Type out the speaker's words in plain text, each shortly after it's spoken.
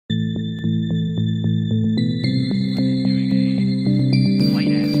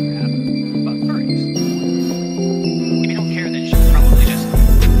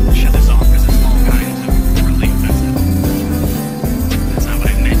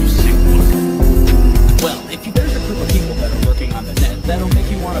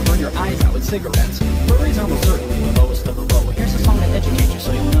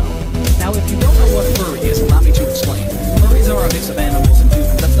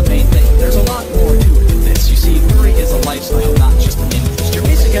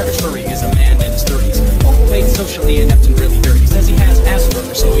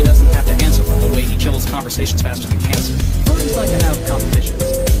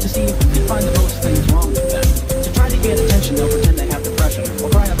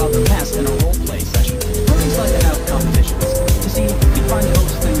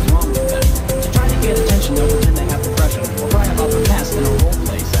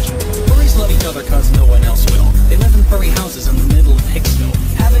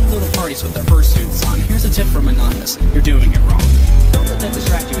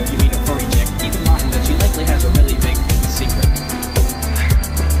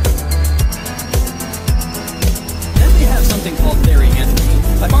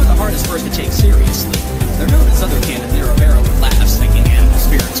first to take seriously. They're known as other canon, they're a barrel of laughs, thinking animal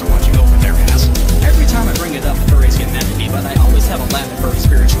spirits are watching over their ass. Every time I bring it up, furries get mad at me, but I always have a laugh at furry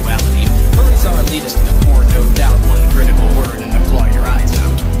spirituality. Furries are elitist